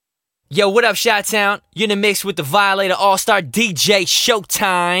Yo, what up, Showtown? You're in the mix with the Violater All-Star DJ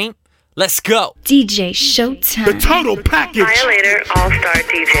Showtyme. Let's go. DJ Showtyme. The total package. Violater All-Star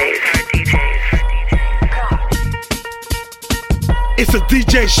DJs. It's a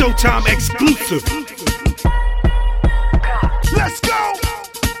DJ Showtime exclusive. Let's go.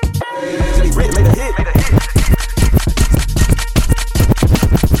 Made a hit.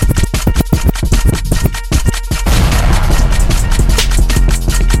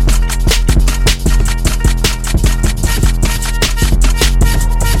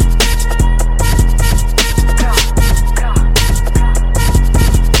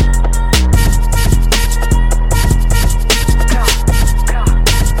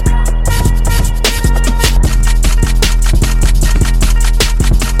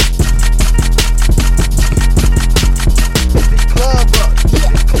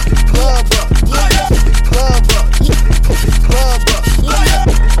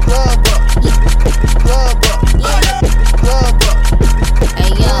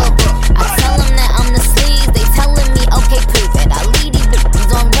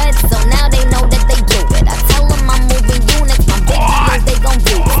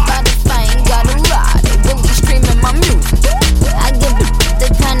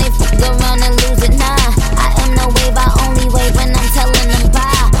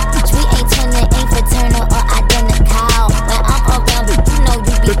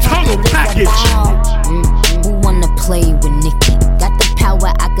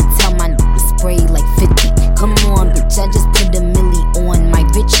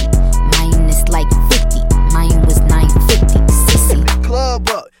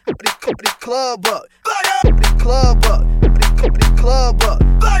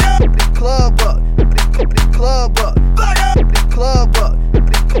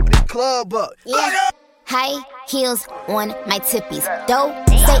 High heels on my tippies. Dough,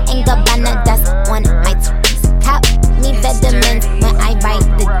 say and Gabbana, that's on my tippies. Cop me vitamins when I write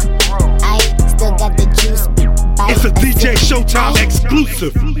the I still got the juice. It's a DJ Showtime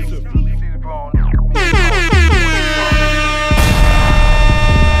exclusive.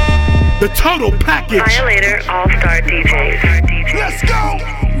 The total package. Violator All-Star DJs. Let's go.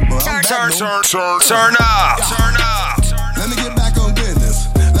 Turn up. Let me get back on business.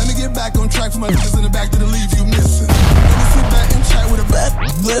 Let me get back on track for my niggas in the back that'll leave you missing. Let me sit back and chat with a bad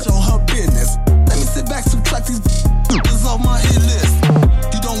bitch on her business. Let me sit back, subtract these bitches off my hit list.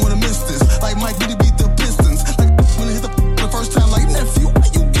 You don't wanna miss this. Like Mike Diddy beat the Pistons. Like when it hit the first time, like nephew, how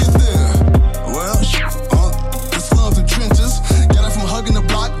you get there? Well, the slums and trenches. Got it from hugging the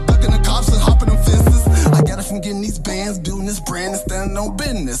block, ducking the cops and hopping them fences. I got it from getting these bands, building this brand and standing on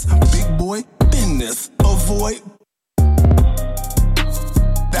business. Big boy, business. Avoid.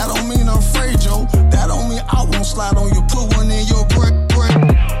 That don't mean I'm afraid, yo. That don't mean I won't slide on you. Put one in your brick.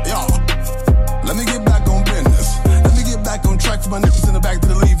 Yo, let me get back on business. Let me get back on track for my niggas in the back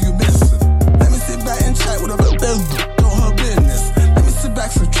that'll leave you missing. Let me sit back and chat with a bitch on her business. Let me sit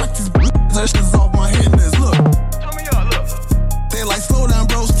back, subtract these bitches off my hit list. Look, tell me up, look. They like, slow down,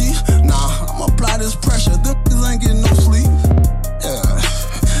 broski. Nah, I'ma apply this pressure. Them niggas ain't getting no sleep.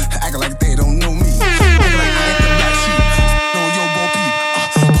 Yeah, acting like they don't know me. Acting like I ain't the black sheep. No, yo, bo peep.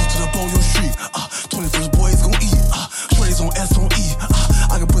 Posted up on your street. 21st boys gon' eat. Shorties on S on E.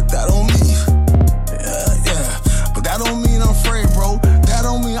 I can put that on me. Yeah. But that don't mean I'm afraid, bro. That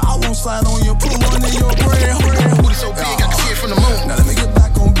don't mean I won't slide on you. Put one in your brain. Booty so big, I can see it from the moon. Now let me get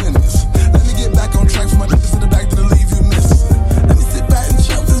back on business. Let me get back on track for my niggas in the back that'll leave you missing. Let me sit back and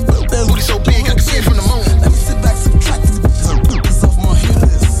check this Booty so big, I can see it from the moon. Let me sit back, subtract these bitches off my hit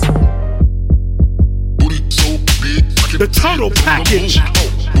list. Booty so big, I can The total package.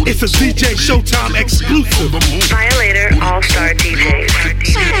 It's a DJ Showtime exclusive. Violator All-Star DJs.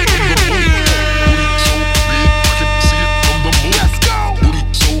 Let's go. Booty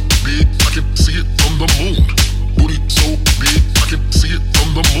so big, I can see it from the moon. Booty so big, I can see it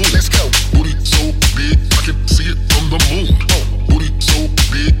from the moon. Let's go. Booty so big, I can see it from the moon. Booty so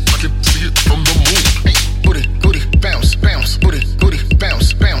big, I can see it from the moon. Hey, booty, bounce, bounce, booty,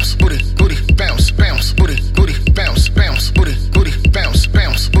 bounce, bounce, booty, bounce, bounce, booty, bounce, bounce, booty, bounce,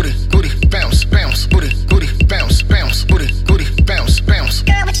 bounce, booty, bounce, bounce, booty, bounce, bounce, booty, bounce,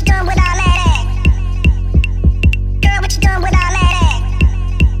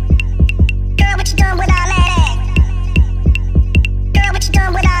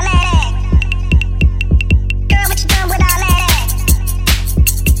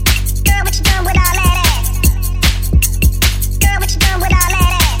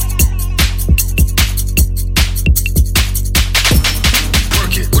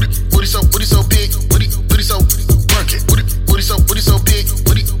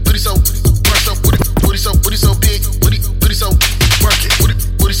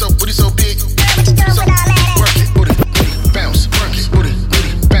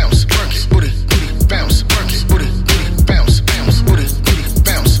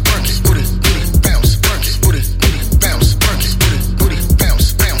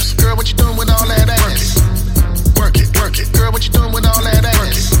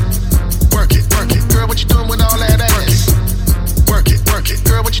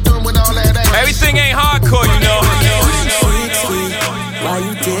 Everything ain't hardcore, you know. Why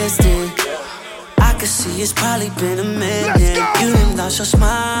you distant? I can see it's probably been a minute. You done lost your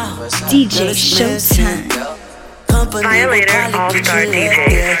smile. DJ Showtyme. Violator All-Star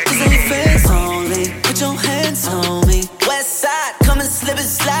DJs. This ain't face only. Put your hands on me. West side, come and slip and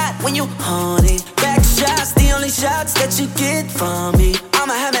slide when you horny. Back shots, the only shots that you get from me.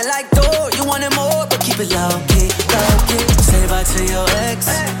 I'ma have it like door, you wanted more, but keep it low key, low key. Say bye to your ex,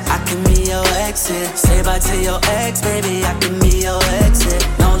 I can be your exit. Say bye to your ex, baby, I can be your exit.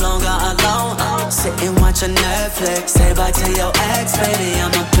 No longer alone, sit and watch a Netflix. Say bye to your ex, baby,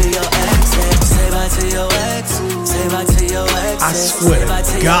 I'ma be your exit. Say bye to your ex, say bye to your exit. I swear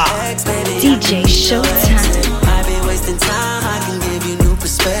to God. Ex, baby, DJ Showtyme. I be wasting time, I can give you new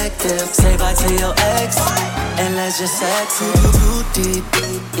perspective. Say bye to your ex, and let's just sex it. You deep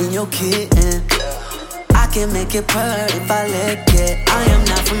in your kitten. I can make it purr if I lick it. I am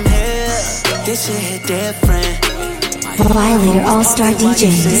not from here, this shit hit different. Violator All-Star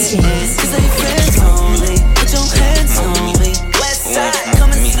DJs. Cause they friends only, put your hands on me. West side,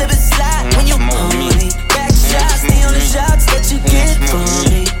 come and slip and slide when you horny. Back shots, the only shots that you get from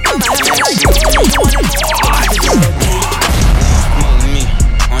me. I'm me,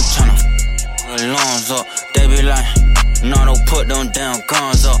 I'm tryna put the lungs up. They be like, no, don't put them damn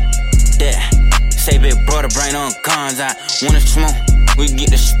guns up. That, say big brother, bring them guns out. When it's smoke, we get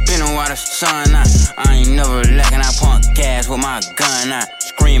the spinning while the sun out. I ain't never lacking, I pump gas with my gun out.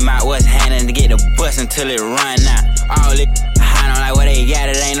 Scream out what's happening to get the bus until it run out. All it high on like what they got,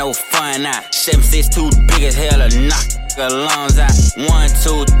 it ain't no fun out. 762 big as hell, a knock the lungs out. 1,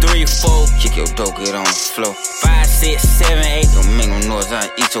 2, 3, 4, kick your dope, get on the floor. 5, 6, 7, 8, don't make no noise, I'll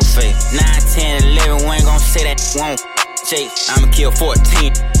eat your face. 9, 10, 11, we ain't gon' say that won't chase. I'ma kill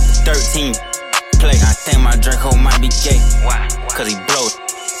 14, 13 play. I think my Draco might be gay. Why? Cause he blowed.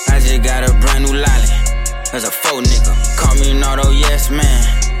 I just got a brand new lolly. That's a faux nigga. Call me an auto yes man.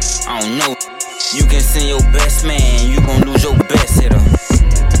 I don't know. You can send your best man, you gon' lose your best hitter.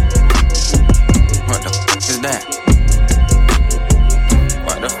 What the f is that?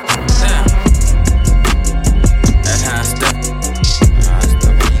 What the f is that? That's how I step.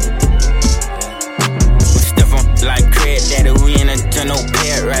 We step on like Craig Daddy, we in a general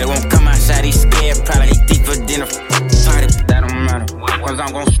pair, right? Won't come outside, he's scared, probably deeper than a party. That don't matter, cause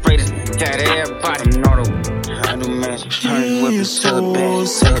I'm gon' spray this cat everybody. Know the I do man, turn whippers to the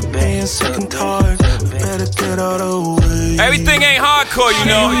bed, second time. Better get out of the way. Everything ain't hardcore, you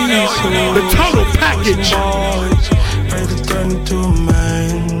know. The total package. Ready to turn into a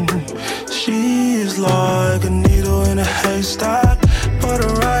man. She's like a needle in a haystack, but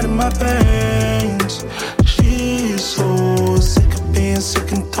her right in my veins. She's so sick of being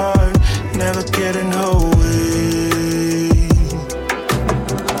sick and tired, never getting her way.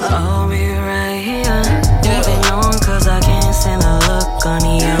 I'll be right here. Moving on, cause I can't stand the look on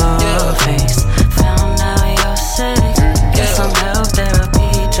your face. Found out you're sick. Get some help, therapy,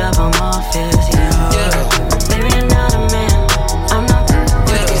 drop 'em off his baby, you're not a man. I'm not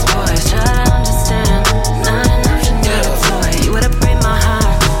with these boys. Try to understand. Not enough to need a toy. You would've break my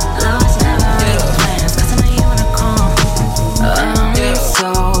heart. Love was never real plans. Cause I'm a unicorn. I'm so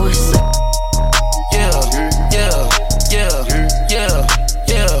sick.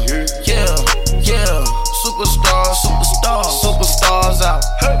 Superstars out.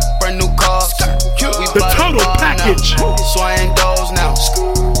 Brand new cars. The total package. Swaying doors now.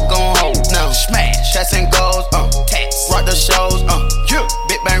 Gon' hold now. Smash. Chats and goals. Rock the shows.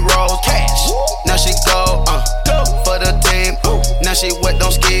 Big bang rolls. Cash. Now she go. For the team. Now she wet,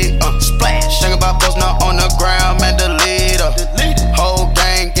 don't skid. Splash. Think about post now on the ground. Man, the leader. Whole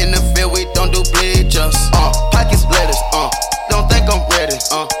gang in the field. We don't do bleachers. Pockets letters. Don't think I'm ready.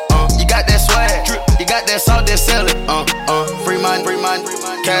 You got that swag. You got that salt that sell it. Free mind.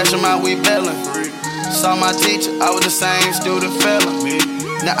 Cash them out, we bailin'. Saw my teacher, I was the same student fella.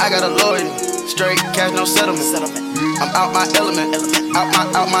 Now I got a lawyer. Straight cash, no settlement. I'm out my element.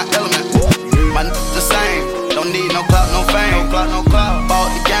 Out my element. My the same. Don't need no clout, no fame. No clout. Bought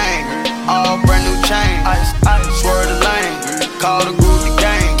the game. All brand new chain. Ice. Swerve the lane. Call the group the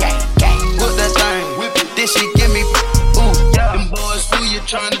gang. Whip that thing. This shit give me. Ooh. Them boys, who you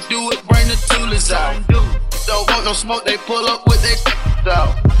trying to do it? Bring the toolers out. Don't want no smoke, they pull up with their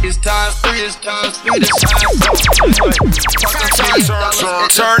out. It's times 3, it's times 3, it's times 4.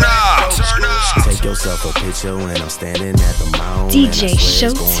 Turn up. Take yourself a picture when I'm standing at the mound. DJ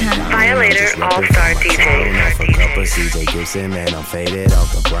Showtyme. Violator All-Star DJs. Off a cup of CJ Gibson, man, I'm faded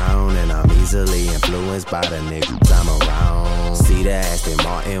off the brown, and I'm easily influenced by the niggas I'm around. See the Aston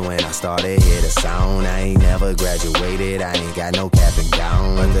Martin when I started, hear the sound. I ain't never graduated, I ain't got no cap and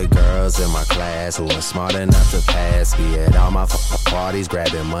gown. But the girls in my class who are smart enough to pass be at all my parties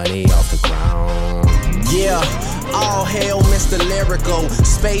grabbing money off the ground. Yeah, all hail Mr. Lyrical.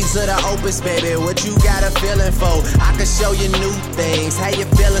 Spades of the opus, baby, what you got a feeling for? I can show you new things, how you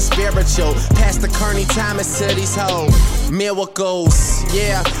feeling spiritual. Pass the Kearney Thomas to these hoes. Miracles,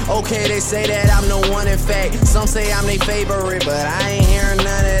 yeah, okay, they say that I'm the one in fact. Some say I'm their favorite, but I ain't hearing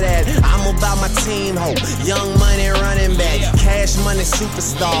none of that. I'm about my team, ho, young money running back. Cash money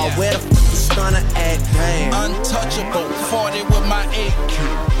superstar, where the f*** is gonna act, man? Untouchable, 40 with my AQ.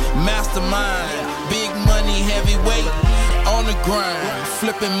 Mastermind, big money, heavyweight. On the grind,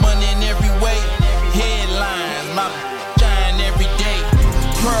 flipping money in every way. Headlines, my shine every day.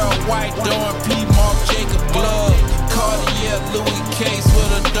 Pearl white, Dawn P, Mark Jacob glove. Cartier, Louis case with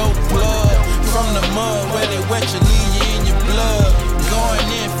a dope plug. From the mud where they wet you, leave you in your blood. Going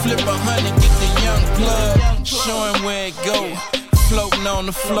in, flip 100, get the young plug. Showing where it go. Floating on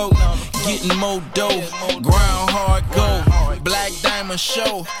the float, getting more dough. Ground hard go, Black Diamond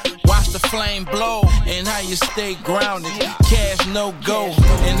show. Watch the flame blow, and how you stay grounded. Cash no go,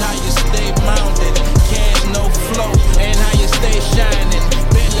 and how you stay mounted. Cash no flow, and how you stay shining.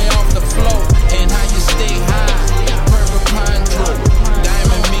 Bentley off the floor, and how you stay high. Purple pine drip,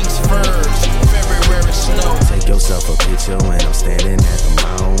 diamond meets furs. February snow. Take yourself a picture when I'm standing at the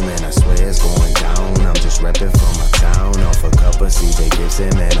mound, and I swear it's going down. I'm just repping for my town. Off a cup of CJ Gibson,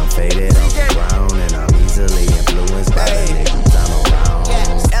 man, I'm faded off the ground, and I'm easily influenced by the niggas I'm around.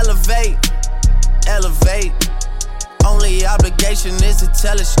 Elevate, elevate. Only obligation is to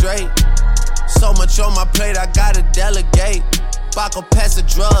tell it straight. So much on my plate, I gotta delegate. Baco pass a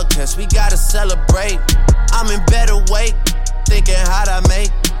drug test, we gotta celebrate. I'm in better weight, thinking how'd I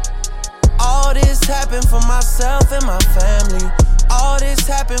make. All this happened for myself and my family. All this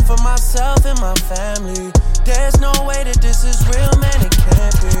happened for myself and my family. There's no way that this is real, man, it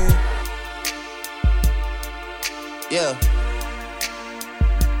can't be. Yeah.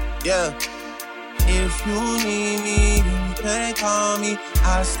 Yeah. If you need me, you can call me.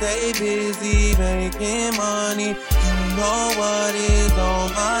 I stay busy making money. You know what is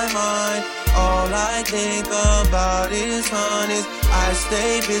on my mind. All I think about is honest. I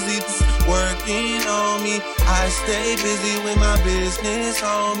stay busy working on me. I stay busy with my business,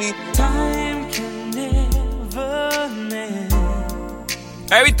 homie. Time can never end.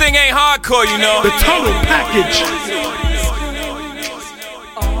 Everything ain't hardcore, you know. The total package.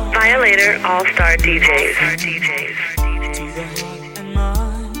 Violator All-Star DJs. To the heart and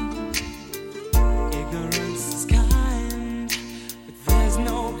mind, ignorance is kind, but there's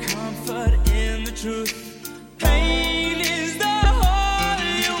no comfort in the truth. Pain is the whole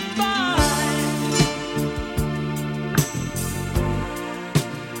you find.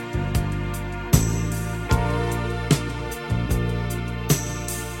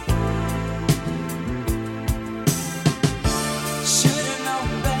 Should've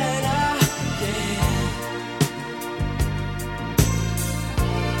known better, yeah.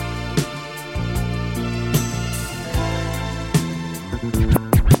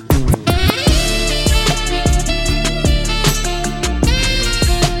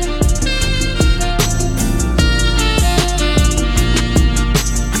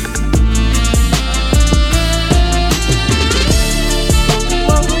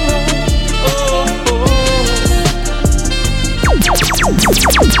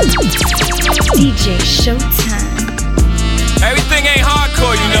 DJ Showtyme. Everything ain't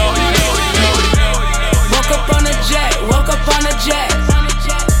hardcore, you know. Woke up on a jet, woke up on a jet.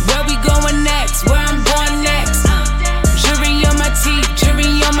 Where we going next? Where I'm going next? Jury on my teeth,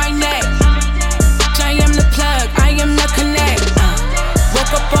 jury on my neck. I am the plug, I am the connect.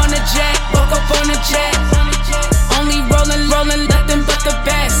 Woke up on a jet, woke up on a jet. Only rolling, nothing but the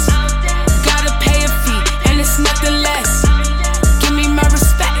best. Gotta pay a fee, and it's nothing less. Give me my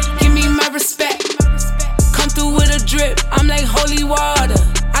respect, give me my respect. Come through with a drip, I'm like holy water.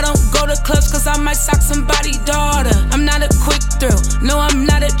 I don't go to clubs cause I might sock somebody's daughter. I'm not a quick thrill, no I'm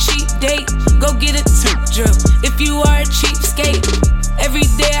not a cheap date. Go get a tip drill, if you are a cheapskate. Every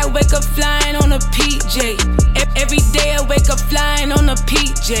day I wake up flying on a PJ. Every day I wake up flying on a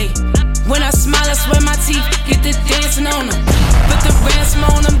PJ. When I smile I swear my teeth get the dancing on them. Put the ransom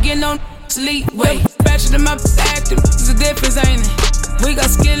on them, getting on leeway. Fashion in my back, there's a difference, ain't it? We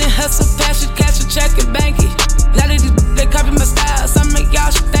got skill and hustle, passion, cash a check and bank it. Lot of these they copy my style, some of y'all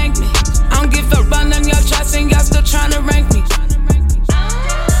should thank me. I don't give a run, none y'all try sing, y'all still tryna rank me.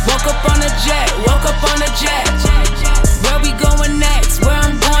 Woke up on a jet, woke up on a jet. Where we going next? Where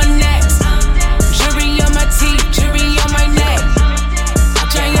I'm going next? Jury on my teeth, jury on my neck.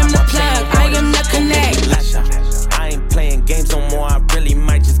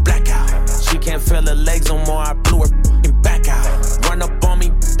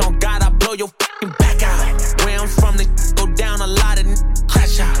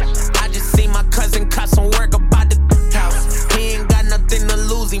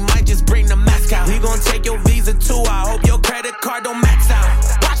 gon' take your visa too. I hope your credit card don't max out.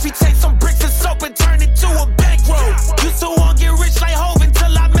 Watch me take some bricks and soap and turn it to a bankroll. Used to want to get rich like Hov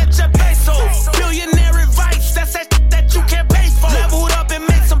until I met your pesos. Billionaire advice, that's that you can't pay for. Leveled up and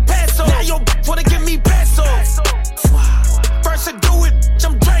made some pesos. Now your wanna give me pesos. First to do it,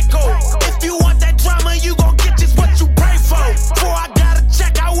 I'm Draco. If you want that drama, you gon' get just what you pray for. Before I got a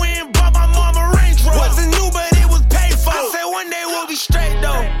check, I went and bought my mama Range Rover. Wasn't new, but it was paid for. I said one day we'll be straight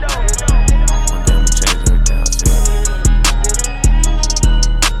though.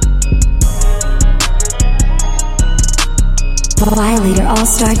 Violator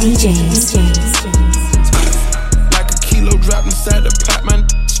All-Star DJs. Like a kilo dropped inside the pot, man,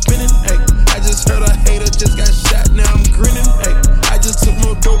 spinning. Hey, I just heard a hater just got shot, now I'm grinning. Hey, I just took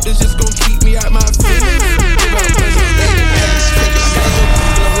more dope that's just gon' keep me out my feelings.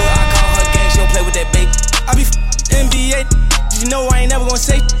 I call her gang, she don't play with that baby. I be NBA, you know I ain't never gonna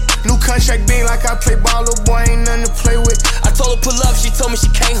say. New contract being like I play ball, little boy ain't nothing to play with. I told her pull up, she told me she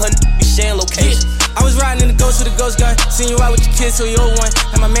can't, her be sharing location. I was riding in the ghost with the ghost gun, seen you out with your kids, so you old one.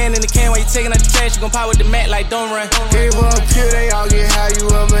 And my man in the can while you taking out the trash, you gon' pop with the mat like don't run. Gave her up here, they all get how you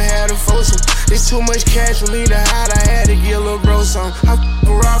ever had a foursome. There's too much cash for me to hide, I had to get a little bro some. I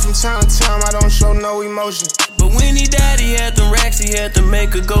around from time to time, I don't show no emotion. But when he died, he had them racks, he had to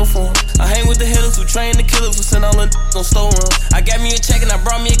make a go for him. I hang with the hitters who train the killers who send all the on slow run. I got me a check and I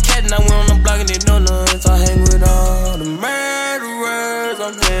brought me a cat and I went on the block and they know nuts. I hang with all the murderers,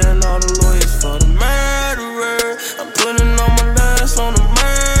 I'm paying all the lawyers for the murderers. I'm putting all my last on the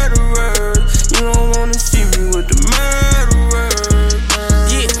murderers. You don't wanna see me with the murderers.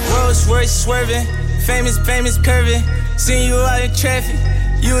 Yeah, Rolls Royce swerving, famous curving. Seen you out in traffic,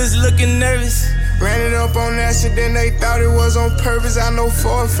 you was looking nervous. Ran it up on accident, they thought it was on purpose. I know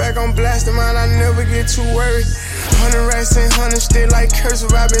for a fact I'm blasting mine, I never get too worried. 100 racks and 100 still like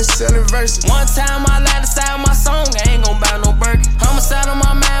cursive, I been selling verses. One time I lied inside my song, I ain't gon' buy no burger. Homicide on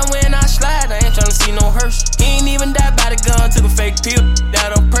my mind when I slide, I ain't tryna see no hearse. He ain't even died by the gun, took a fake pill,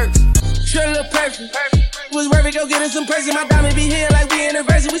 died on perks. Sure look perfect. Was worth it, go get in some person. My diamond be here like we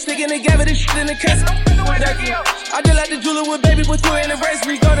anniversary. We sticking together, this shit in the cousin. I just like the jeweler with baby, with two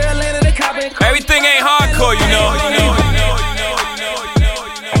anniversary. Go to Atlanta, the cop and everything ain't hardcore, you know.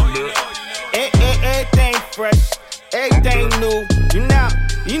 Everything fresh, everything new. You know,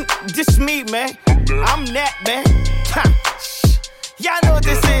 this me, man. I'm that, man. Y'all know what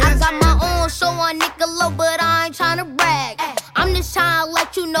this is. I got my own show on Nickelodeon, but I ain't tryna brag. I'm just tryna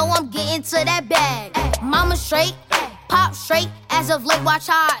let you know I'm getting to that bag. Mama straight, pop straight. As of late, watch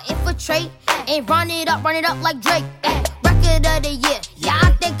how I infiltrate and run it up like Drake. Record of the year, yeah,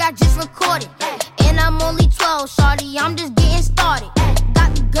 I think I just recorded. And I'm only 12, shawty, I'm just getting started.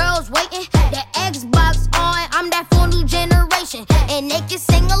 Got the girls waiting, the Xbox on. I'm that for new generation, and they can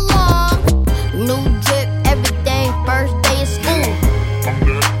sing along. New drip, everything, first day of school.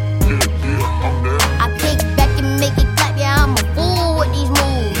 I kick back and make it clap, yeah, I'm a fool with these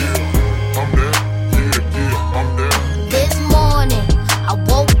moves. This morning, I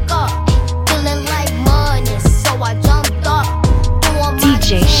woke up feeling like money, so I jumped up, doing my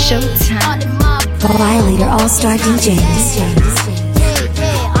DJ Showtyme. Violator All-Star DJs.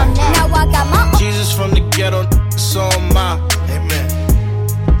 Now I got my Jesus from the ghetto, so am I. Amen.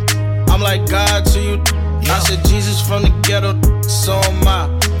 I'm like God to you. I said Jesus from the ghetto, so am I.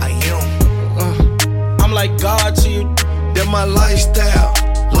 I am. I'm like God to you. They're my lifestyle,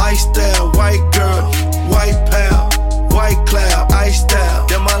 white girl, white pal, white cloud, ice style.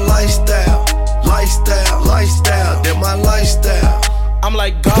 They're my lifestyle, they're my lifestyle. I'm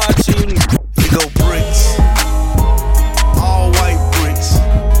like God to you. We go bricks, all white bricks.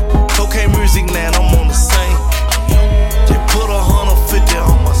 Cocaine music, man, I'm on the same. They put 150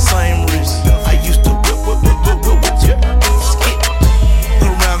 on my same wrist. I used to whip. Go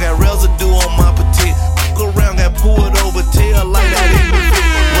around, got residue on my petite. Go around, got pulled over, tail like that in the fit.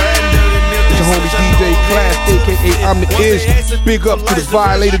 The homie DJ Class, aka I'm the Ish. Big up to the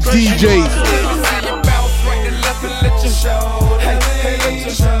Violator DJs.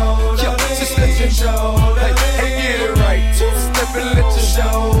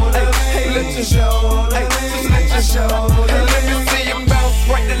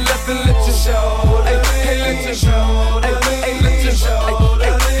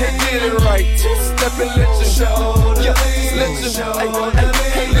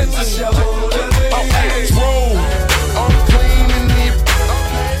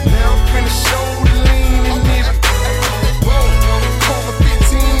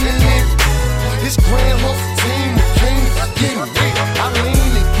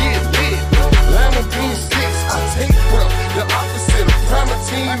 The opposite of prime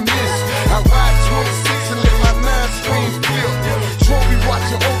team is I ride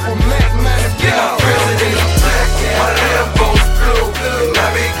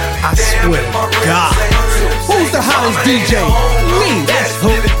DJ. Me, that's who.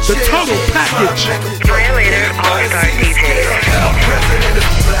 The total package. Violator All-Star DJs. Our president is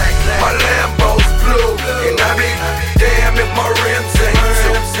black, my Lambo's blue, and I be damn if my rims ain't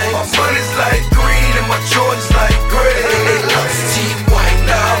too. My money's like green and my Jordans like gray. Team white,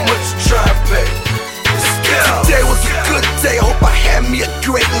 now how much you try to pay? Today was a good day, I hope I had me a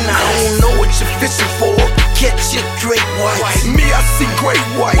great night. I don't know what you're fishing for, catch your great white. Me, I see great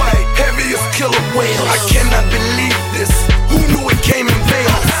white, heavy as killer whale. I cannot believe this. Who knew it came in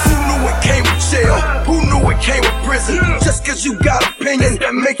veil? Who knew it came with jail? Who knew it came with prison? Just cause you got opinions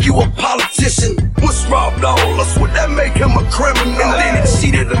that make you a politician. What's robbed all us? Would that make him a criminal? And then he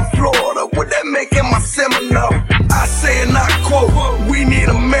cheated in Florida. Would that make him a Seminole? I say and I quote, we need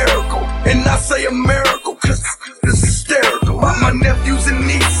a miracle. And I say a miracle cause this is hysterical. My nephews and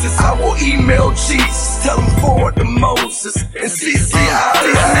nieces, I will email Jesus. Tell them forward to Moses and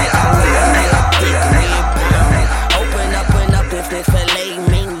Open up if they fillet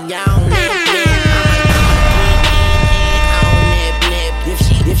me down.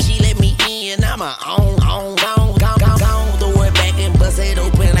 If she let me in, I'ma on, throw it back and bust it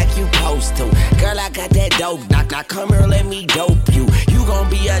open like you supposed to. Girl, I got that dope. Now come here, let me dope you. You gon'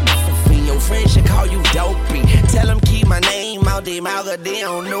 be a fiend. Your friends should call you dopey. Tell them keep my name out their mouth, cause they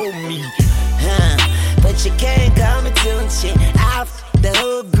don't know me. But you can't come into shit. I the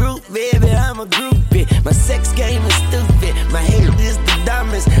whole group, baby, I'm a groupie. My sex game is stupid. My head is the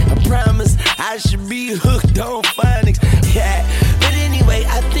dumbest. I promise I should be hooked on phonics. Yeah, but anyway,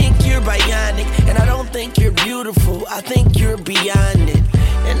 I think you're bionic, and I don't think you're beautiful. I think you're beyond it,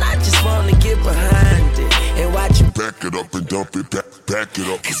 and I just wanna get behind it and watch you back it up and dump it, back it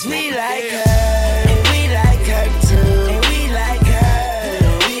up. Cause we like her, and we like her too, and we like her,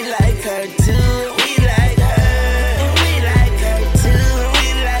 and we like her too.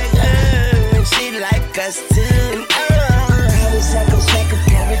 Us too. I wish I could shake a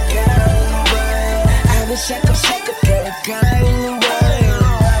carrot girl. I wish I could shake a carrot girl.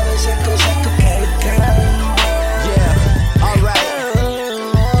 I wish I could shake a carrot girl. Yeah, alright.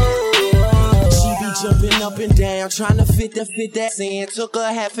 She be jumping up and down, trying to fit that in. Took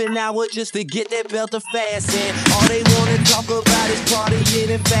her half an hour just to get that belt to fasten. All they wanna talk about is partying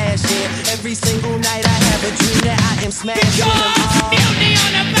and fashion. Every single night I have a dream that I am smashing them all. Beauty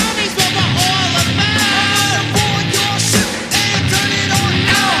on the bounties, what we're all about.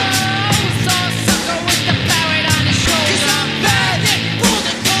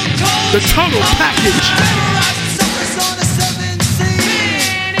 The total package.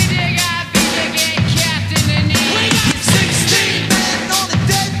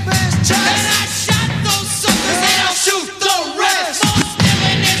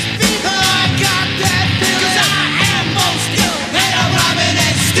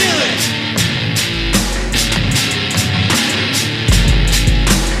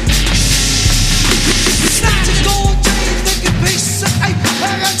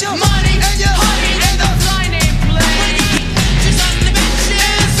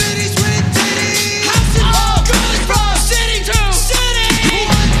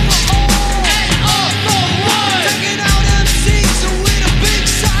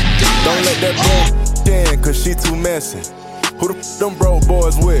 She too messy. Who the f them broke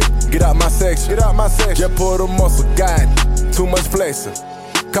boys with? Get out my section. Get out my section. Just pull the muscle, God. Too much flexing.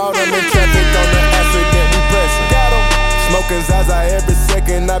 Caught them in traffic on the accident, we pressing. Got them. Smoking Zaza every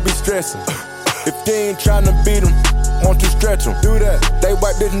second, I be stressing. If you ain't tryna beat them, won't you stretch them? Do that. They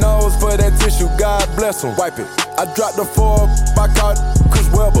wipe this nose for that tissue, God bless them. Wipe it. I dropped the 4, I caught Chris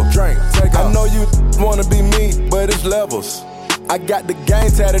Webber. Drink, take off. I know you wanna be me, but it's levels. I got the game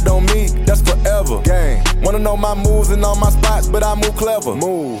tatted on me, that's forever. Game. Wanna know my moves and all my spots, but I move clever.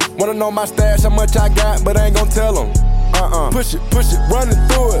 Move. Wanna know my stash, how much I got, but I ain't gon' tell them. Push it, running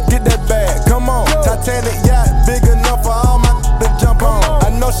through it, get that bag, come on. Go. Titanic yacht, big enough for all my to jump on. I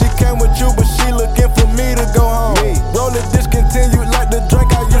know she came with you, but she looking for me to go home. Me. Roll it discontinued like the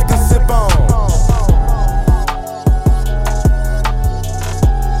drink I used to sip on.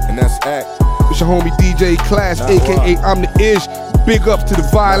 And that's act. It's your homie DJ Class, aka I'm the Ish. Big up to the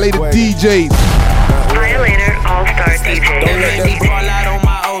Violator DJs. Violator All-Star DJs. Don't let me call out on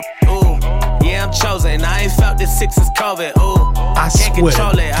my old. Ooh, yeah, I'm chosen. I ain't felt the 6 is COVID. Ooh, I can't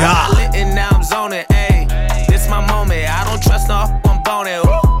control it. I got lit and now I'm zoning. Ayy, this my moment. I don't trust no, I'm boning.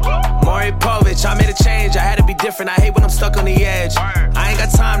 Maury Povich, I made a change. I had to be different. I hate when I'm stuck on the edge. I ain't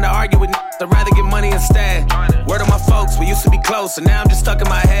got time to argue with I'd rather get money instead. Word on my folks, we used to be close, and now I'm just stuck in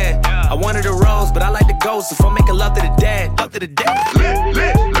my head. I wanted a rose, but I like the ghost. If I'm making love to the dead, love to the dead.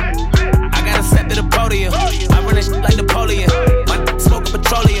 I gotta step to the podium. I run this shit like Napoleon. My smoking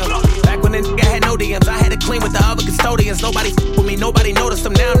petroleum. Back when the nigga had no DMs, I had to clean with the other cause custodians. Nobody with me, nobody noticed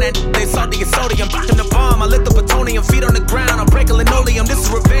them. Now that they salty and sodium. In the bomb, I lit the plutonium. Feet on the ground, I'm breaking linoleum. This is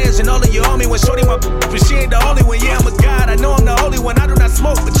revenge, and all of you owe me when shorty my but she ain't the only one. Yeah, I'm a god. I know I'm the holy one. I do not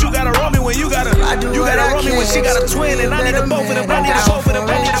smoke, but you gotta roll me when you gotta. You gotta roll me when she got a twin, and I need a both of them. I need a both of them.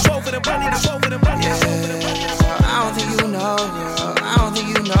 I need a both of them. I need a both of them. I don't think you know, girl. I don't think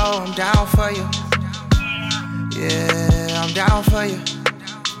you know I'm down for you. Yeah, I'm down for you.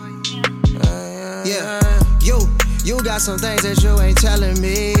 You got some things that you ain't telling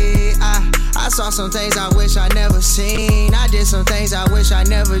me. I saw some things I wish I never seen. I did some things I wish I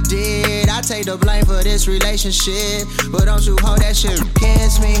never did. I take the blame for this relationship, but don't you hold that shit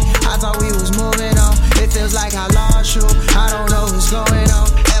against me. I thought we was moving on. It feels like I lost you. I don't know what's going on.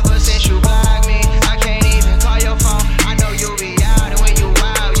 Ever since you blocked me, I can't even call your phone. I know you be out, and when you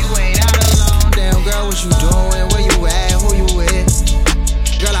out, you ain't out alone. Damn girl, what you doing? Where you at? Who you with?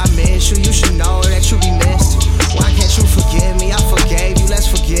 Girl, I miss you. You should know that you be missed. Why can't you forgive me? I forgave you. Let's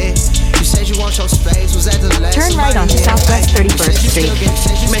forget. You said you want your space. Was at the last. Turn right onto Southwest 31st Street.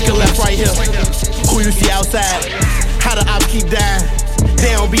 Make a left right here. Who you see outside? How the ops keep dying?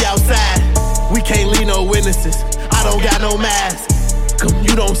 They don't be outside. We can't leave no witnesses. I don't got no mask.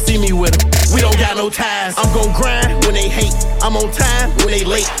 You don't see me with them. We don't got no ties. I'm gon' grind when they hate. I'm on time when they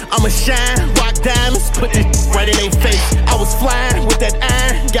late. I'ma shine, rock diamonds, put this right in their face. I was flying with that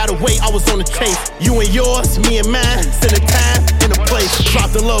iron, gotta wait, I was on the chase. You and yours, me and mine, send a time and a place. Drop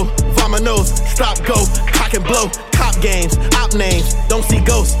the low, vomit nose, stop, go, cock and blow. Cop games, op names, don't see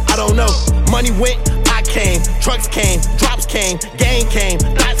ghosts, I don't know. Money went, I came, trucks came, drops came, gang came,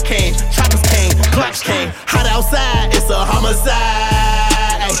 dots came, choppers came, clocks came. Hot outside, it's a homicide.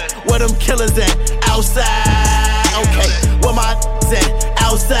 Where them killers at? Outside. Okay, where my at?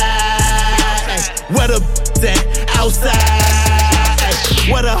 Outside. Where the at? Outside.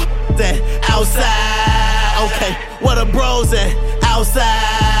 Where the at? Outside. Okay, where the bros at?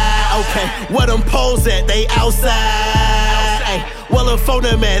 Outside. Okay, where them poles at? They outside. Well, the phone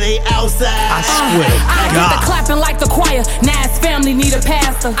them at, they outside. I swear. I get the clapping like the choir. Nas family need a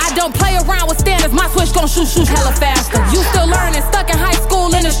pastor. I don't play around with standards. My switch gon' shoot hella faster. You still learning, stuck in high school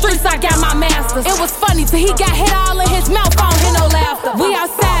in the streets. I got my masters. It was funny till he got hit all in his mouth. I don't hear no laughter. We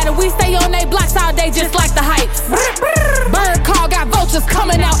outside and we stay on they blocks all day just like the Heights. Bird call got vultures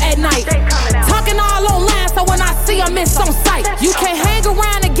coming out at night. Talking all online, so when I see them, it's on sight. You can't hang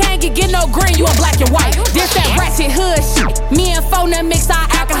around the gang and get no green. You in black and white. This that ratchet hood shit. Me and phone that mix our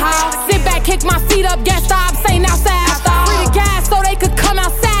alcohol. Sit back, kick my feet up, gas stop, saying outside. Free the guys so they could come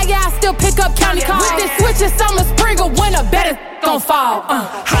outside. Yeah, I still pick up county calls. With this switch in summer, spring, or winter, better gon' fall.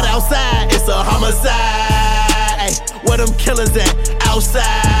 Hot outside, it's a homicide. Where them killers at? Outside.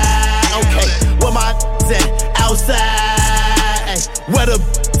 Okay, where my at? Outside. Where the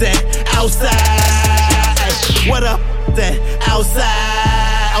at? Outside. Where the at?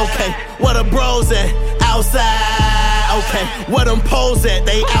 Outside. Okay, where the bros at? Outside. Okay, where them poles at?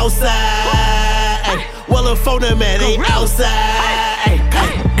 They outside. Well, the phone them at? They outside.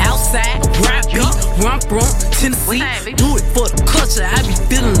 Outside, rap beat, rump, Tennessee. Do it for the culture. I be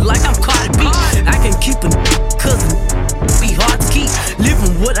feeling like I'm Cardi B. I can keep a cousin, be hard to keep.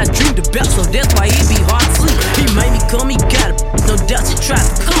 Living what I dreamed about, so that's why it be hard to sleep. He made me come, he got it. No doubt she tried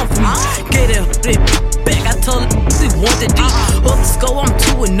to come for me. Gave that back, I told her they want that deep. Up the score, I'm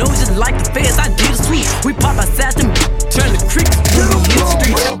 2-0, just like the feds, I did a sweep. We pop outside them, turn the creek when we hit the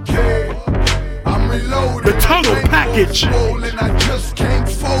streets. I'm reloaded. The tunnel package. I just can't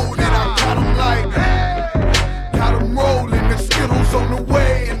fold it. I got them like, got them rolling. The Skittles on the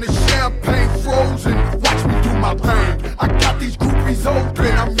way and the champagne frozen. Watch me do my thing. I got these groupies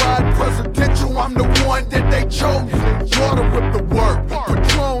open. I'm riding presidential. I'm the one that they chose. Water with the work.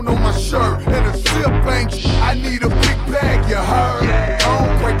 Patron on my shirt and a sip bank. I need a big bag, you heard?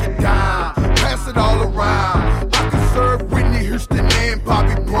 Don't break it down. Pass it all around. I can serve Whitney Houston and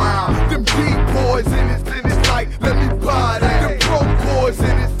Bobby Brown. Them D-boys in it's like, let me buy that. Them pro boys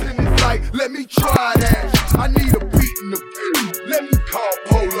in it's like, let me try that. I need a beat in the beat. Let me call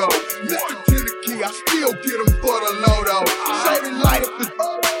Polo. Mr. Tennessee, I still get him for the Lodo. Shorty light up the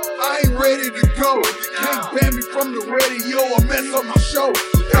I ain't ready to go. Can't ban me from the radio or mess up my show.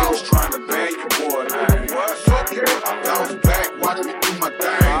 I was trying to bang your boy, man. It's okay. I bounce back, watch me do my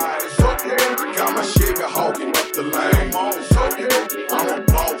thing. It's okay. Got my Chevy hogging up the lane. It's okay. I'm a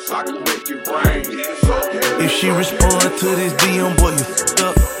boss, I can make it rain. It's okay. If she respond to this DM, boy, you f***ed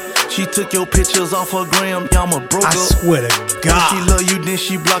up. She took your pictures off her gram, y'all broke up. I swear to God. If she love you, then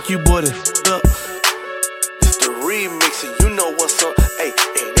she block you, boy, that's up. It's the remix, and you know what's up. Hey,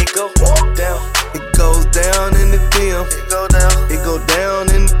 it go down. It goes down in the DM. It go down. It go down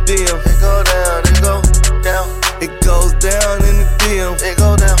in the DM. It go down. It go down. It down in the DM. It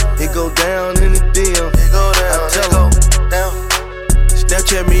go down. It go down in the DM. It go down. I tell her, down.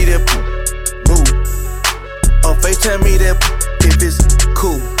 Snapchat me that move. FaceTime me that if it's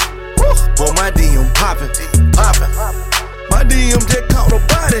cool. Boy, my DM poppin'. My DM just caught a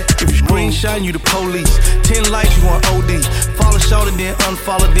body. If you screenshot, you the police. 10 likes, you want OD. Follow short and then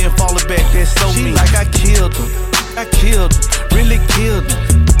unfollow, then follow back. That's so me. Like I killed him. Really killed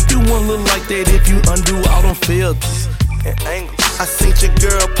him. You won't look like that if you undo all them filters and angles. I seen your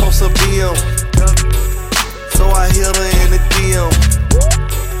girl post a BM, so I hit her in the DM.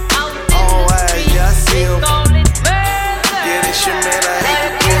 Oh, yeah, I see him. Yeah, this your man, I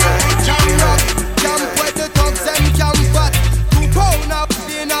hate to get her. Camp where the thugs and camp at. 2 pound up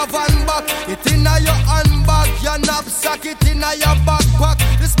in a van back. It inna your handbag, your knapsack, it inna your backpack.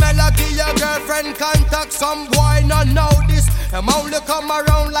 This melody your girlfriend contact. Some boy not know this. Them only come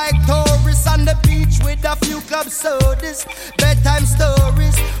around like tourists on the beach with a few club sodas, bedtime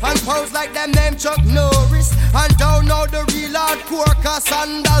stories, and pose like them name Chuck Norris. And don't know the real hardcore, cause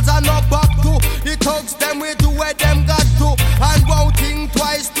sandals are not back to. The thugs them we do where them got to. And won't think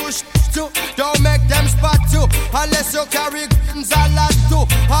twice to to. Don't make them spot you, unless you carry guns a lot too.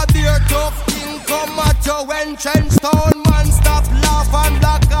 A beer tough thing come at you when trench town man stop laugh and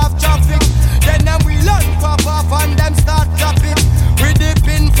block off traffic. Then them we learn pop off and them start drop it. We dip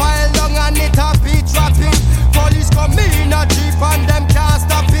in file long and it a beat rapid. Police come in a jeep and them can't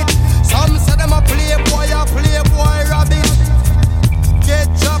stop it. Some say them a playboy rabbit. Get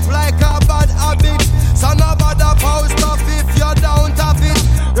chopped like a bad habit. So no bother post up if you don't have it.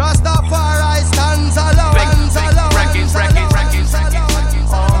 Rastafari stands alone.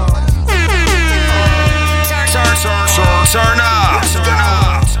 Turn up.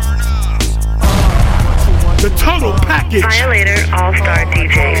 The total package. Violator All-Star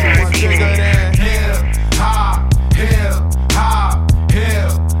DJs for DJs. Hip hop.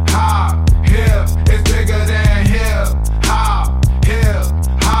 It's bigger than hip hop.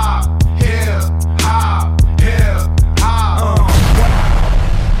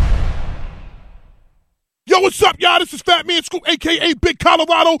 Yo, what's up, y'all? This is Fat Man Scoop, a.k.a. Big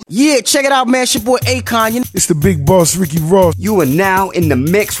Colorado. Yeah, check it out, man. It's your boy Akon. It's the big boss, Ricky Ross. You are now in the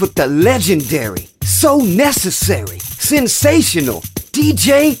mix with the legendary, so necessary, sensational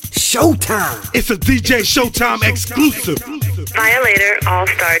DJ Showtyme. It's a DJ Showtyme exclusive. Violator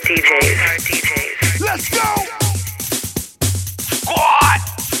All-Star DJs. Let's go!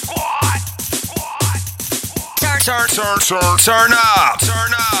 Turn up.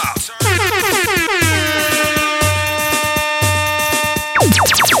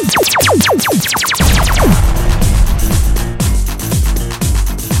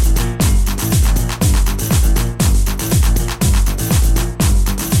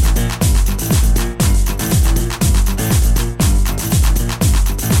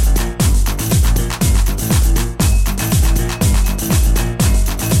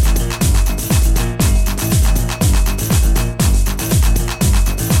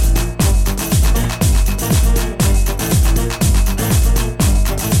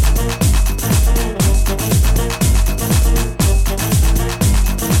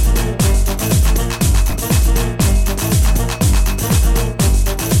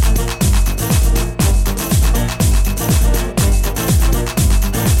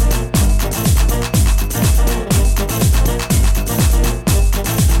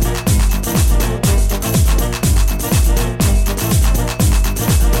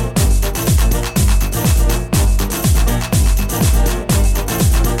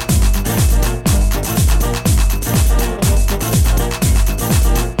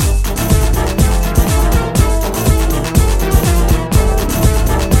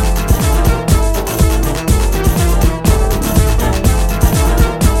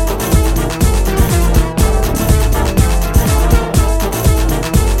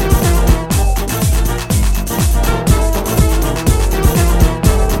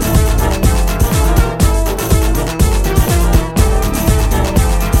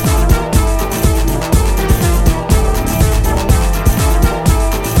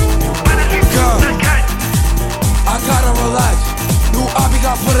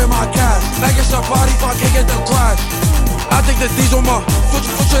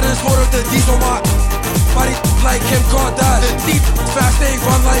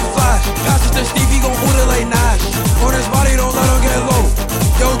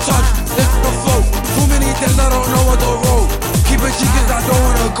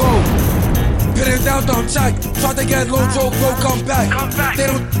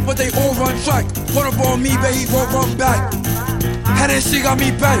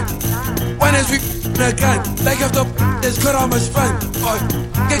 again. Like if the is good, I'm a friend.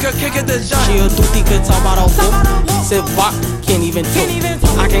 Kick it the giant. She a dookie, could talk about a whoop. Sip walk, can't even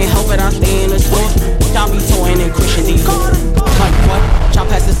talk. I can't help it, I stay in the store. Y'all be toying in Christian Dior. Like what? Y'all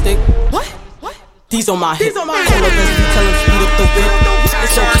pass the stick? What? These on my hip. Call up and tell him speed up the whip.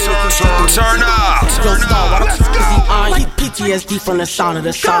 It's okay, turn up. Yo, Star, why the fuck is he on? He PTSD from the sound of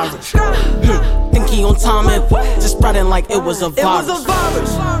the sirens. Think he on time and just spreading like it was a virus.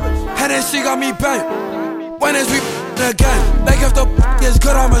 And then she got me bent. When is we again? Like if the is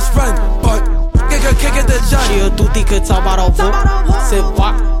good, I'm a friend. But kick it the giant. She a dookie, could talk about a whoop. Sip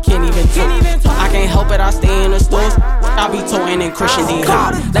walk, can't even talk. I can't help it, I stay in the stores. I be toying in Christian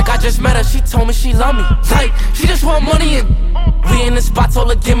Dior. Like I just met her, she told me she love me. Like, she just want money and we in the spot, told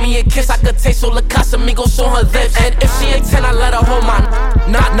her give me a kiss. I could taste all the Casamigos on her lips. And if she ain't 10, I let her hold my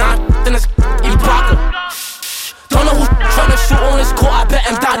not, then it's Ibaka. Don't know who's tryna shoot on this court, I bet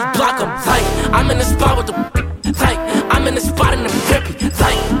him Dottie block him. Like, I'm in the spot with the like, I'm in the spot in the grippy.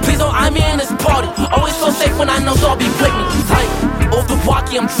 Like, please don't eye me in this party. Always so safe when I know y'all be with me. Like, off the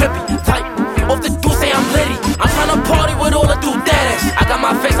walkie, I'm trippy. Like, off the goose, say I'm litty. I'm tryna party with all the dude daddies. I got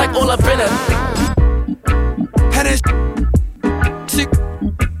my face like all up in it. And it's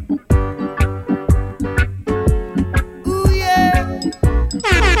ooh yeah.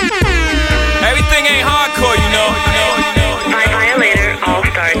 Everything ain't hardcore, you know. My Violator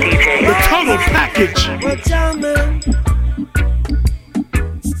All-Star DJ. The total package. Well, jamming.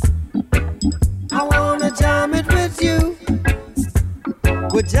 I wanna jam it with you.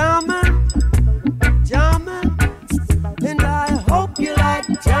 We're jamming, and I hope you like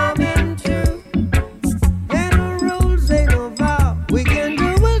jamming too. Ain't no rules, ain't no vow. We can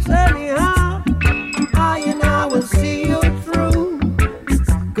do it anyhow. I and I will see you through.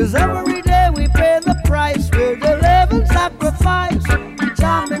 'Cause every day we pay the price. We're the living sacrifice.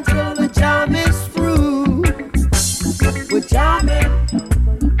 Jamming till the jam is through. We're jamming.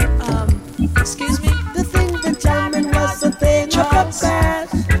 Excuse me? The thing that jamming was the thing of the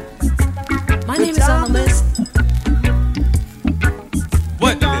past. My name is on the list.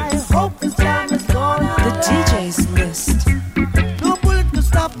 What I hope this jam is gonna The DJ's list. no bullet to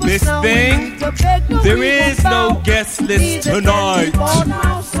stop us Miss now. Thing, there is no guest list tonight.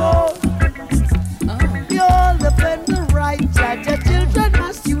 We all defend the right. Your children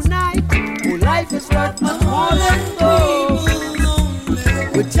must unite. Oh, life is worth much more than gold.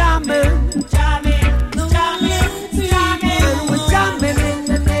 We're jamming. And we're jamming in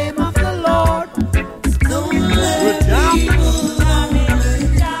the name of the Lord. We're jamming.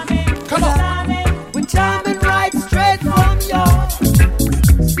 Come on. We're jamming right straight from yours.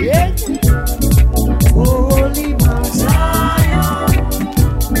 Yeah. Holy Mount Zion.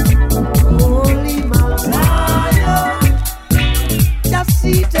 Holy Mount Zion. Just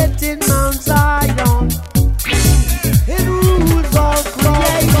seated in Mount Zion. It rules all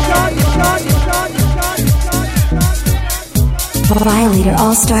creation. Violator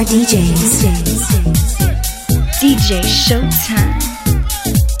All-Star DJs. DJ Showtyme.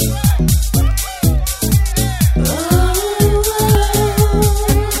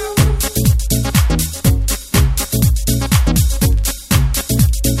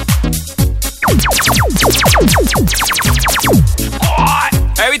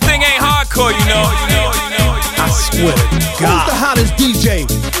 Everything ain't hardcore, you know. I swear to God. Who's the hottest DJ?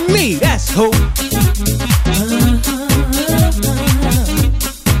 Me, that's who.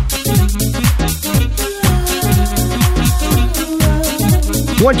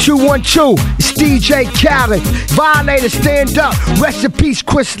 1 2 1 2, it's DJ Khaled. Violator, stand up. Rest in peace,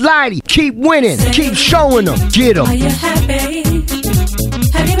 Chris Lighty. Keep winning, keep showing them. Get them. Are you happy?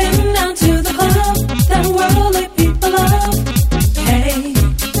 Have you been down to the club? That worldly people love. Hey,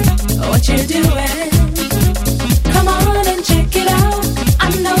 what you doing? Come on and check it out. I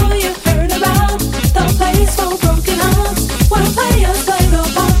know you heard about the place for broken hearts. While players play the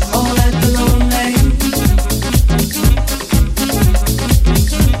pop all at the lonely.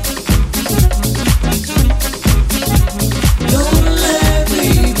 Don't let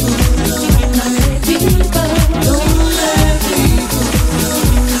people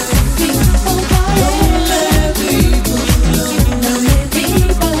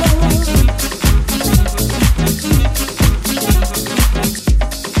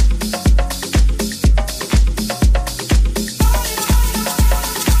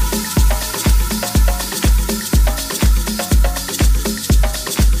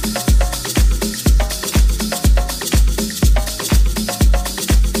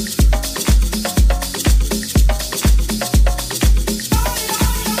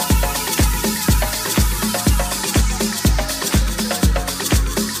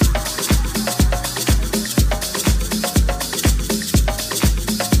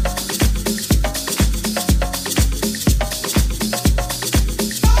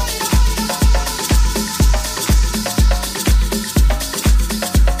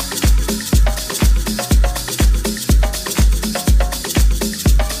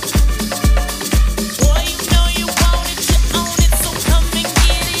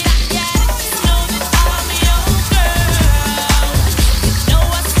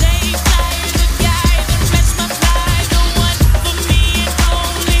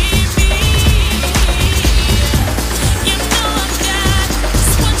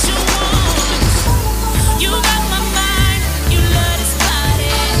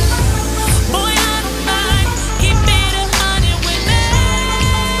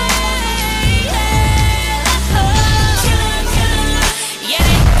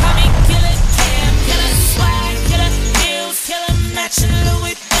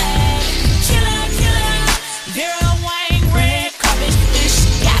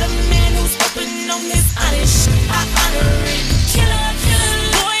on this honest shit. I honor it. Killer,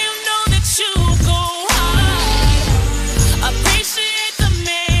 boy, you know that you go hard. Appreciate the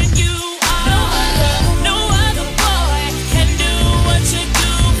man you are. No other boy can do what you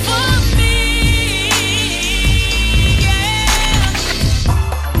do for me.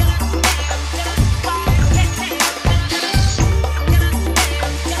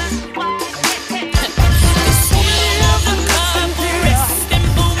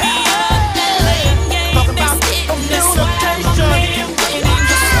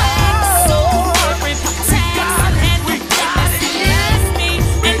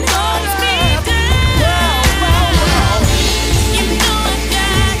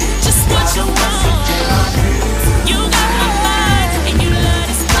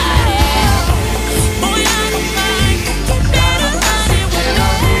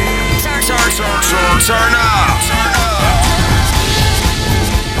 Turn up.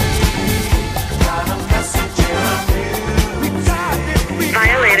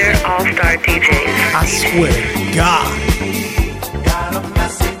 Violator All-Star DJs. I swear to God.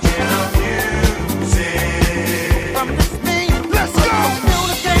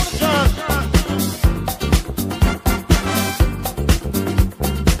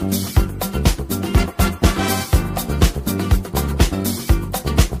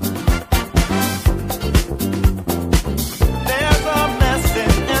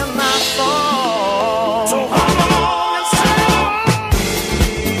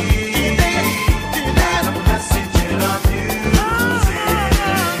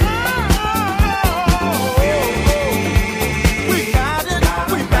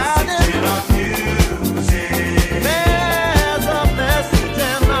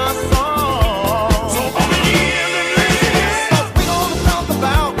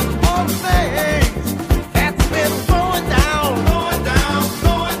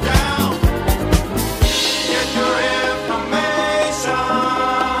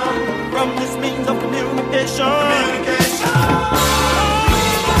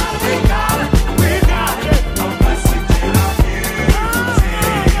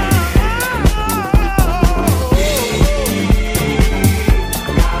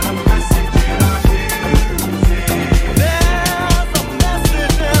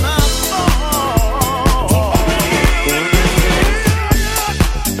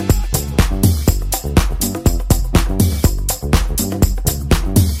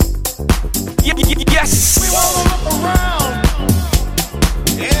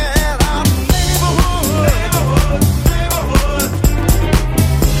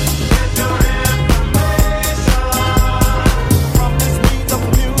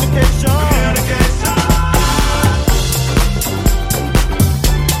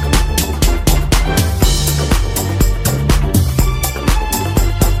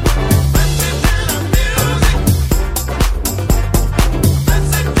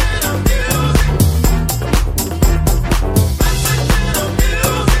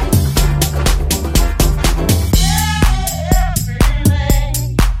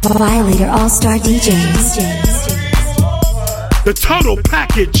 Violator All-Star DJs. The total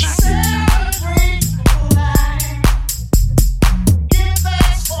package.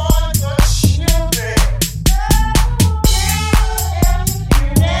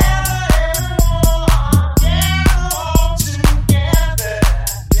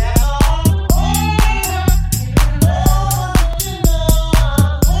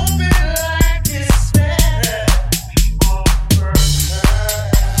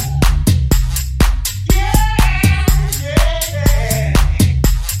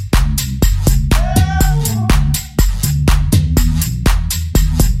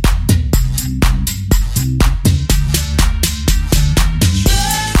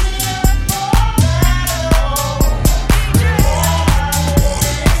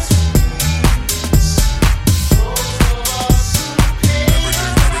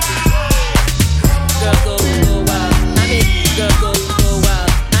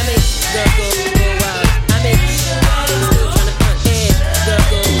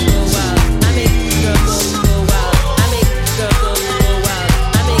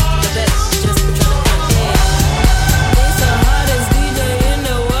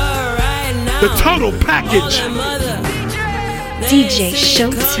 The total package. DJ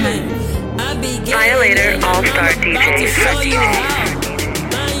Showtyme. Violator All-Star DJs.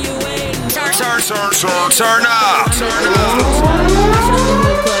 Turn up.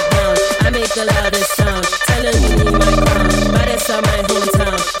 I make the loudest sound, telling you need my crown. But it's on my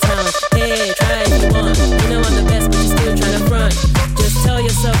hometown, town. Hey, try if you want. You know I'm the best, but you're still trying to front. Just tell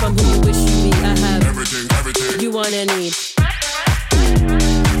yourself I'm who you wish you be. I have everything you want and need.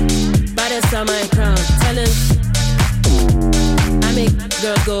 But it's Baddest on my crown, telling. I make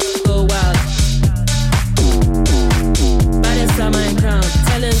girls go wild. Baddest on my crown,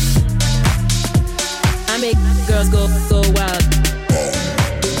 telling. I make girls go wild.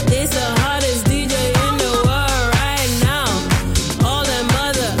 It's the hottest DJ in the world right now. All them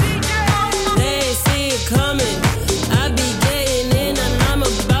mother, they ain't see it coming. I be getting in and I'm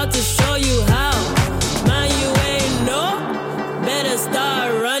about to show you how. Man, you ain't know, better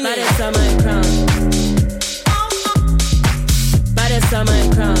start running. Baddest on my crown. Baddest on my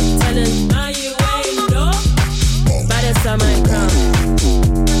crown, telling. Man, you ain't know, baddest on my crown.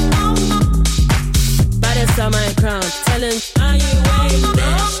 Baddest on my crown, telling. Man, you ain't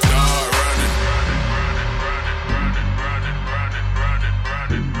know.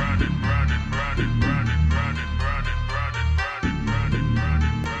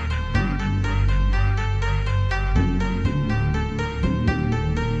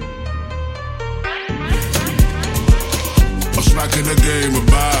 I'm smacking the game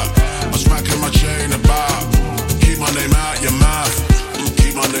about. I'm smacking my chain about. Keep my name out your mouth.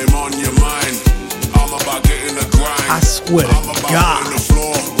 Keep my name on your mind. I'm about getting the grind. I swear to I'm about God. on the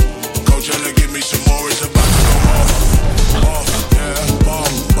floor. Coach, trying give me some more. It's about to go off, yeah,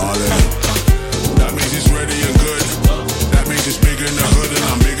 bomb, ballin'. That means it's ready and good. That means it's big in the hood and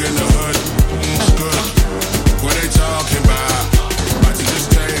I'm big in the hood. It's good. What they talking about? About to just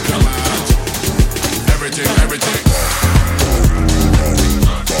take them out. Everything.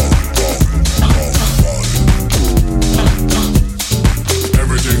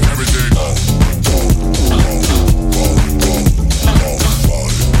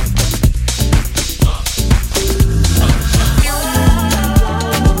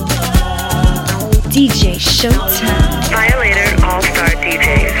 DJ Showtyme. Violator All-Star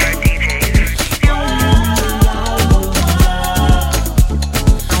DJs.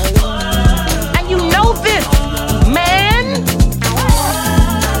 And you know this, man.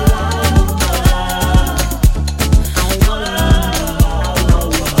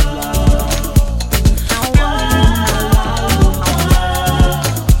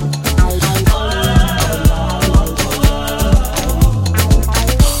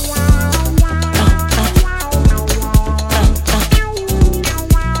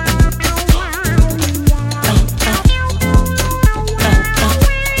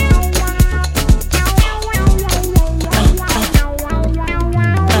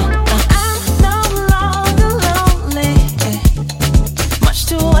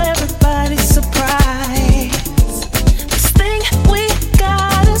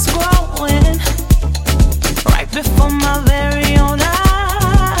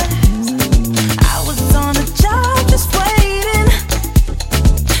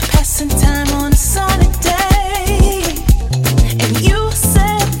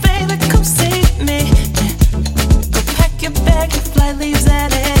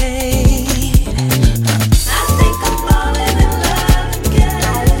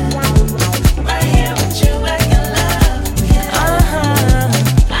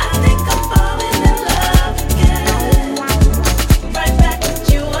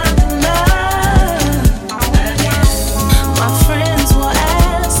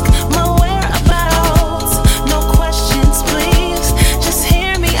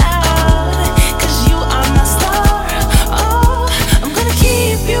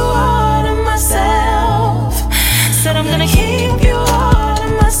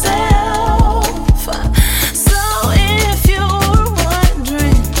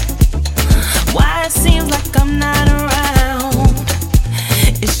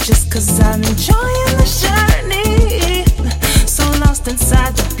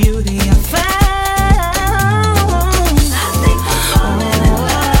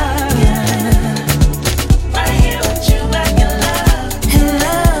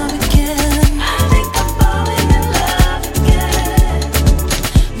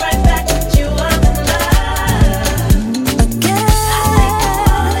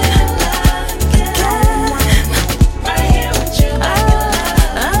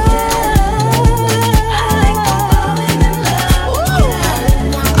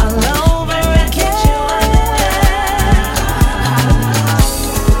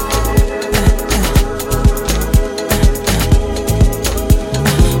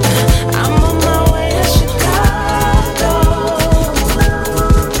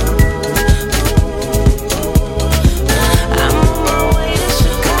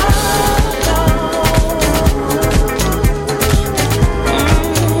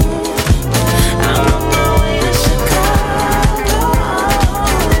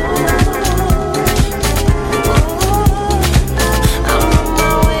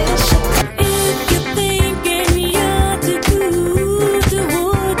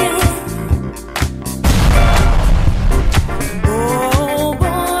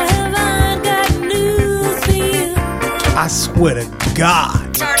 swear to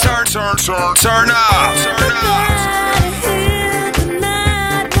God. Turn up.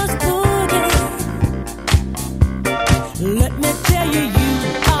 Let me tell you, you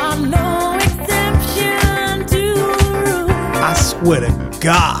are no exception to the rule. I swear to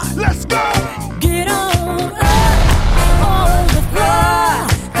God. Let's go. Get on up on the floor,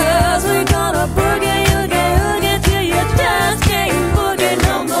 'cause we're gonna boogie, oogie till you just can't boogie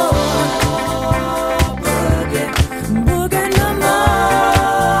no more. Boogie no more.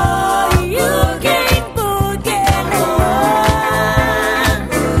 You can't boogie no more.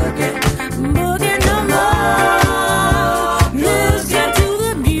 Boogie no more. Listen to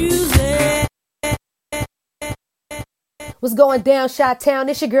the music. What's going down, Showtown?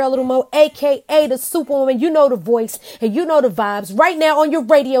 It's your girl, Little Mo, a.k.a. the Superwoman. You know the voice and you know the vibes. Right now on your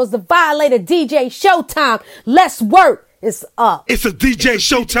radio is the Violator DJ Showtyme. Let's work. It's up. It's a DJ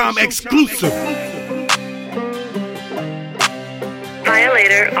Showtyme exclusive.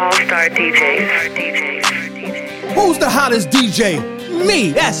 Violator All-Star DJs. Who's the hottest DJ?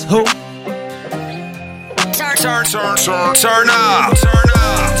 Me, that's who. Turn up.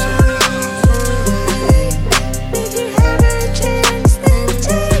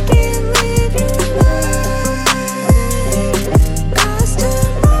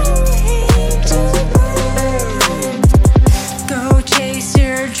 Go chase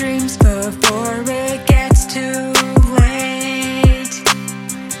your dreams before it gets too late.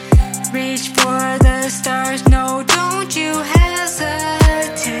 Reach for the stars, no, don't you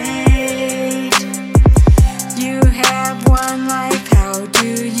hesitate. You have one life, how do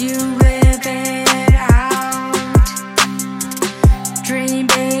you live it out? Dream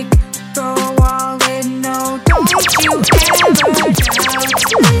big, go all in, no, don't you ever doubt.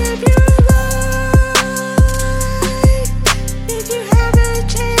 Live your if you have a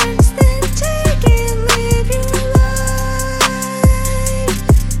chance, then take it, live your life.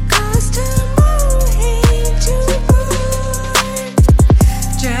 'Cause tomorrow ain't too far.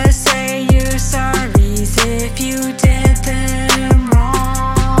 Just say you're sorry if you did them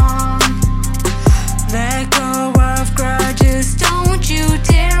wrong. Let go of grudges, don't you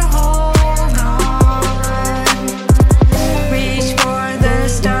dare hold on. Reach for the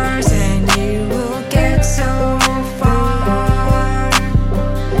stars and you will get so far.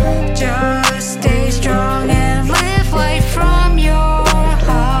 Just stay strong and live life from your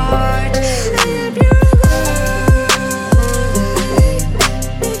heart. Live your life.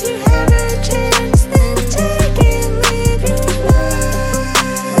 If you have a chance, then take it, live your life.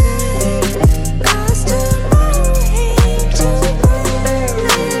 'Cause tomorrow ain't too far.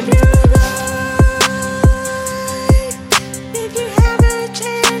 Live your life. If you have a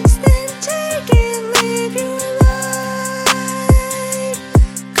chance, then take it, live your life.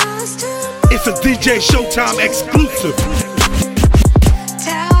 'Cause tomorrow It's a DJ Showtyme exclusive.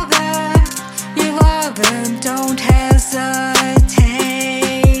 tell them you love them, don't hesitate.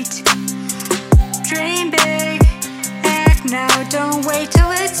 Dream big, act now, don't wait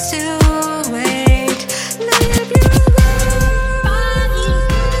till it's too late. Live your life.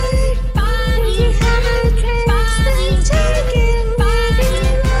 If you have a chance, then take it, live your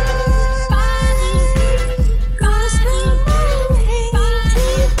life. 'Cause tomorrow ain't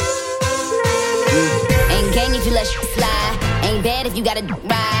too far. Ain't gang if you let shit slide. Ain't bad if you gotta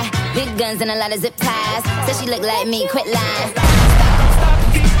ride. Big guns and a lot of zip ties. Said she look like me, quit lying.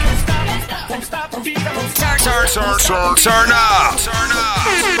 Turn up.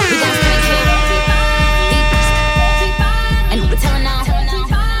 And we're telling all.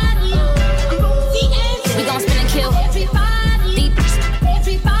 We gon' spin and kill. Deep.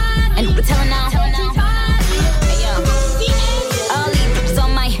 And we're telling all. Hey, yo. All these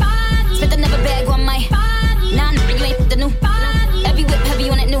on my. Spent another bag on my. Nah, you ain't the new. Every whip heavy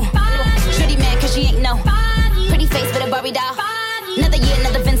on it new. Shorty mad 'cause she ain't no. Pretty face with a Barbie doll. Another year,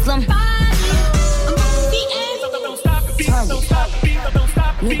 another Vince Lum.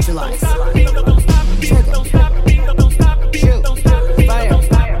 Neutralize.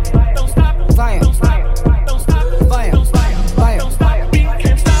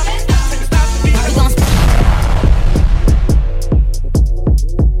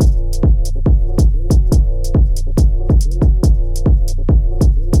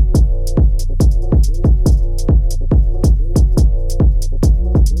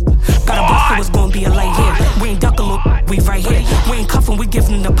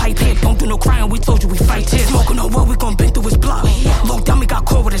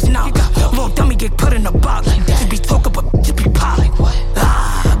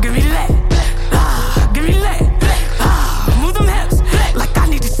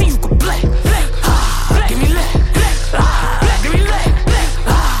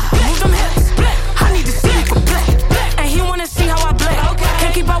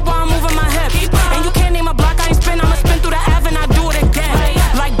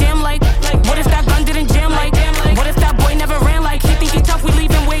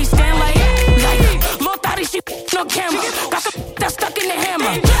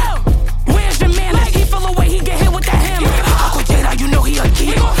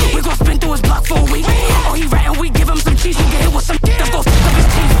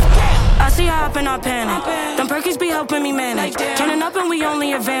 not panic. Them perkies be helping me manage. Turning up and we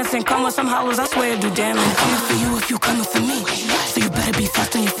only advancing. Come with some hollows, I swear do damage. I'm coming for you if you coming for me. So you better be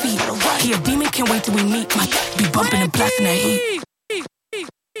fast on your feet. He a demon, can't wait till we meet. My be bumping and blasting that heat.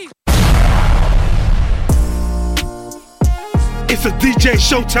 It's a DJ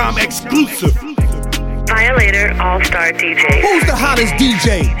Showtime exclusive. Violator All-Star DJs. Who's the hottest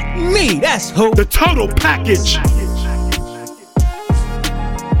DJ? Me, that's who. The total package.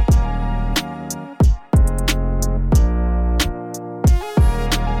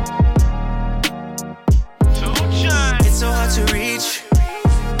 It's so hard to reach.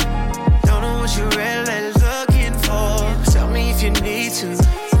 Don't know what you're really looking for. Tell me if you need to.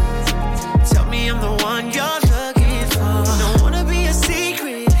 Tell me I'm the one you're looking for. Don't wanna be a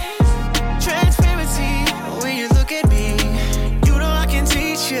secret. Transparency. When you look at me, you know I can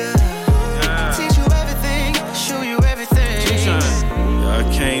teach you. Teach you everything. Show you everything. I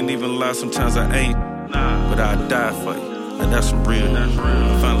can't even lie, sometimes I ain't. But I die for you. And that's some real. I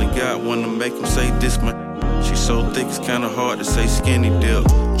finally got one to make him say this, man. She so thick, it's kinda hard to say skinny dip.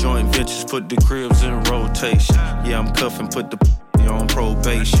 Joint ventures, put the cribs in rotation. Yeah, I'm cuffing, put the on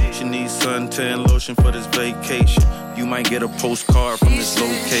probation. She needs suntan lotion for this vacation. You might get a postcard from this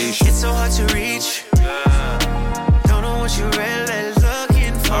location. It's so hard to reach. Don't know what you're really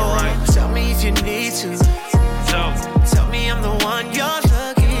looking for. Alright. Tell me if you need to. Tell me I'm the one you're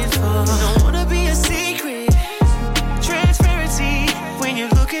looking for. Don't wanna be a secret. Transparency. When you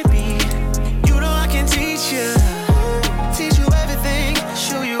look at me, you know I can teach you. Teach you everything.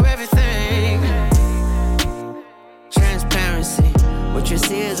 Show you everything. Transparency. What you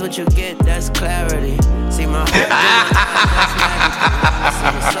see is what you get. That's clarity. See my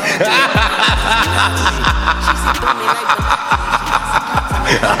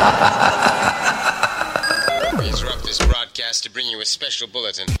We interrupt this broadcast to bring you a special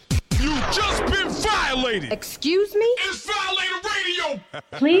bulletin. You've just been violated. Excuse me? It's Violator Radio.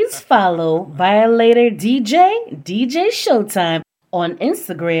 Please follow Violator DJ Showtime on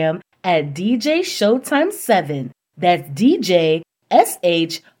Instagram at DJ Showtime 7. That's DJ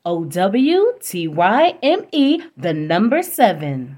SHOWTYME 7.